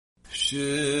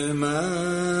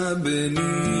Shema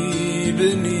beni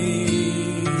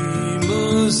beni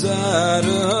Musar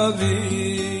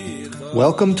Avicha.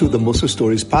 Welcome to the Musa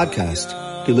Stories podcast,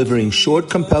 delivering short,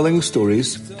 compelling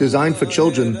stories designed for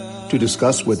children to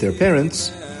discuss with their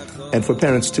parents and for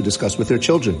parents to discuss with their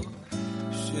children.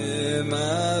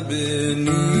 Shema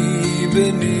beni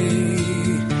beni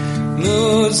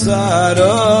Musar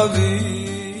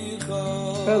Avicha.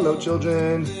 Hello,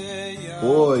 children.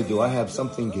 Boy, do I have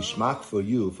something gishmak for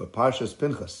you for Parshas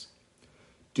Pinchas.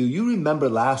 Do you remember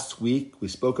last week we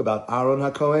spoke about Aaron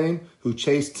HaKohen who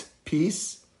chased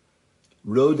peace?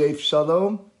 Rodef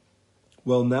Shalom?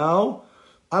 Well, now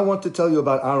I want to tell you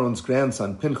about Aaron's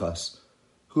grandson Pinchas,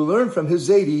 who learned from his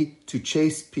Zaidi to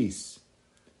chase peace.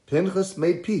 Pinchas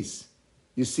made peace.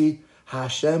 You see,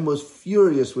 Hashem was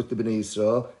furious with the Bnei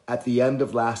Yisrael at the end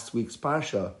of last week's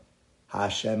Parsha.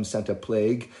 Hashem sent a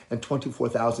plague and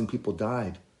 24,000 people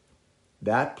died.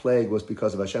 That plague was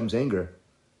because of Hashem's anger.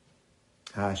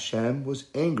 Hashem was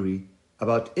angry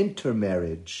about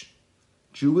intermarriage.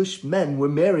 Jewish men were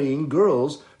marrying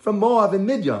girls from Moab and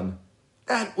Midian.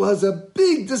 That was a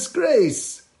big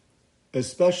disgrace,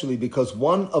 especially because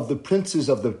one of the princes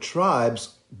of the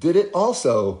tribes did it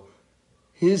also.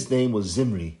 His name was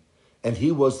Zimri, and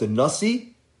he was the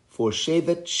Nasi for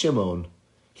Shevet Shimon.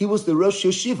 He was the Rosh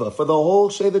Yeshiva for the whole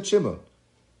Shevet Shimon.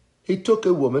 He took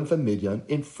a woman from Midian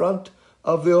in front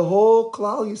of the whole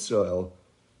Klal Yisrael,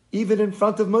 even in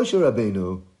front of Moshe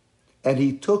Rabbeinu, and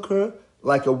he took her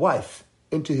like a wife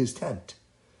into his tent,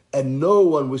 and no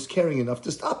one was caring enough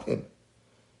to stop him.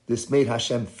 This made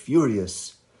Hashem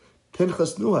furious.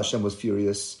 Pinchas knew Hashem was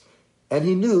furious, and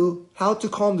he knew how to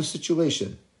calm the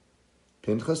situation.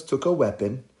 Pinchas took a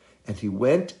weapon, and he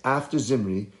went after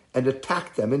Zimri and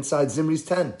attacked them inside Zimri's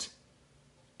tent.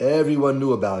 Everyone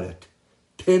knew about it.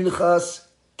 Pinchas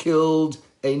killed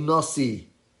a Nasi.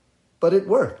 But it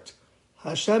worked.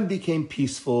 Hashem became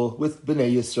peaceful with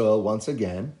Bnei Yisrael once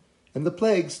again, and the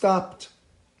plague stopped.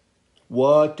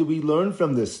 What do we learn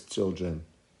from this, children?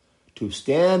 To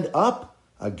stand up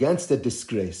against a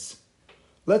disgrace.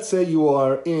 Let's say you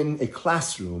are in a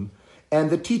classroom and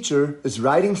the teacher is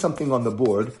writing something on the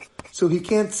board so he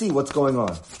can't see what's going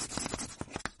on.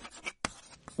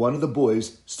 One of the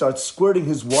boys starts squirting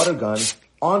his water gun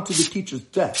onto the teacher's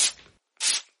desk.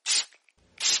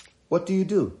 What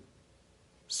do?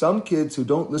 Some kids who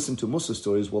don't listen to Musa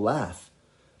stories will laugh.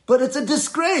 But it's a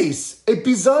disgrace, a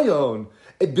bizayon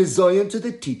to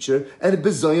the teacher and a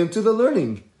bizayon to the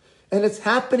learning. And it's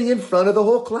happening in front of the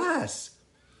whole class.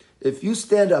 If you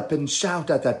stand up and shout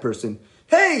at that person,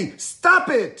 "Hey, stop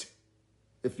it!"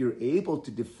 If you're able to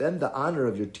defend the honor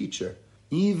of your teacher,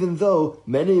 even though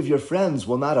many of your friends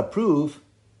will not approve,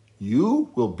 you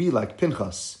will be like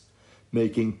Pinchas,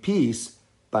 making peace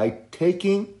by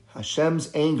taking Hashem's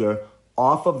anger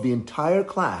off of the entire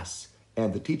class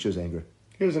and the teacher's anger.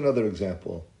 Here's another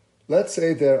example. Let's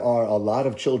say there are a lot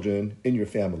of children in your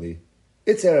family.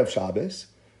 It's Erev Shabbos,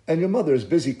 and your mother is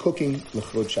busy cooking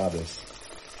L'chvod Shabbos.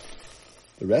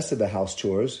 The rest of the house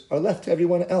chores are left to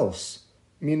everyone else,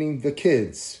 meaning the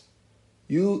kids.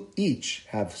 You each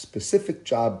have specific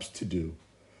jobs to do,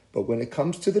 but when it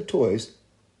comes to the toys,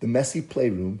 the messy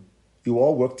playroom, you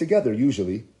all work together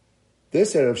usually.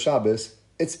 This Erev Shabbos,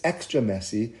 it's extra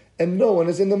messy, and no one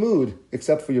is in the mood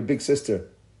except for your big sister.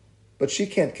 But she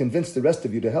can't convince the rest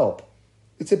of you to help.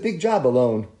 It's a big job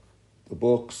alone. The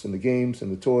books and the games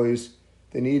and the toys,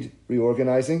 they need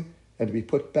reorganizing and to be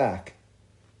put back.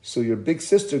 So your big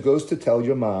sister goes to tell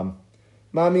your mom,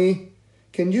 "Mommy,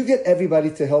 can you get everybody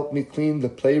to help me clean the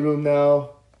playroom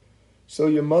now?" So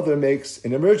your mother makes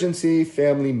an emergency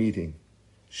family meeting.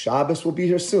 Shabbos will be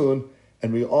here soon,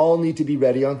 and we all need to be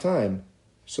ready on time.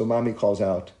 So mommy calls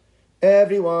out,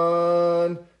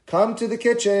 "Everyone, come to the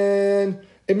kitchen.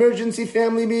 Emergency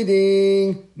family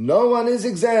meeting. No one is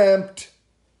exempt."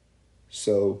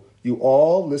 So you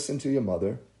all listen to your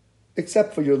mother,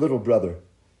 except for your little brother.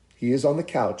 He is on the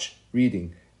couch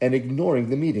reading and ignoring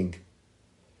the meeting.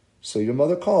 So your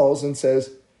mother calls and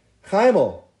says,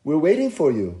 "Chaimel, we're waiting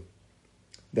for you."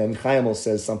 Then Chaimel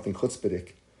says something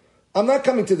chutzpahdik. "I'm not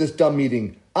coming to this dumb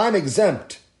meeting. I'm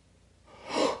exempt."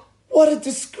 What a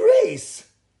disgrace!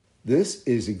 This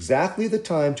is exactly the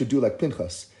time to do like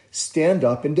Pinchas. Stand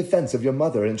up in defense of your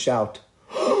mother and shout,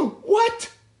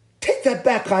 "What? Take that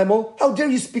back, Chaimel. How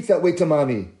dare you speak that way to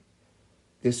mommy?"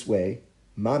 This way,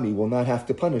 mommy will not have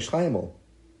to punish Chaimel.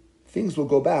 Things will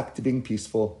go back to being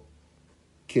peaceful.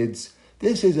 Kids,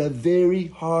 this is a very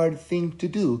hard thing to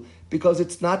do because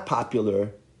it's not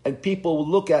popular and people will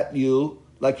look at you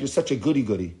like you're such a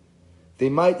goody-goody. They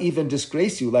might even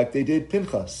disgrace you like they did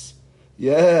Pinchas.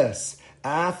 Yes,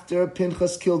 after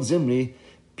Pinchas killed Zimri,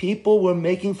 people were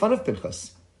making fun of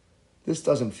Pinchas. This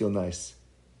doesn't feel nice.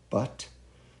 But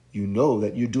you know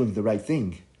that you're doing the right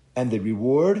thing. And the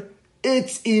reward,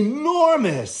 it's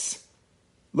enormous.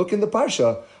 Look in the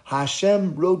Parsha.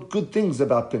 Hashem wrote good things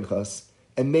about Pinchas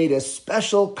and made a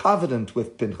special covenant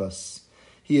with Pinchas.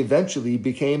 He eventually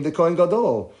became the Kohen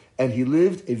Gadol, and he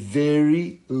lived a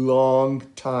very long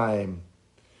time.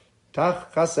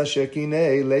 Tachas asher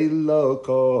kinei leilo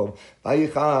kol,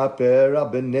 vayichaper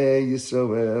al bnei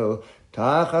Yisrael.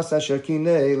 Tachas asher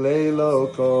kinei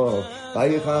leilo kol,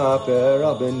 vayichaper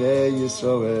al bnei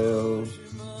Yisrael.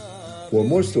 For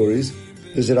more stories,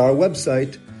 visit our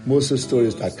website,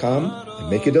 musastories.com, and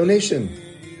make a donation.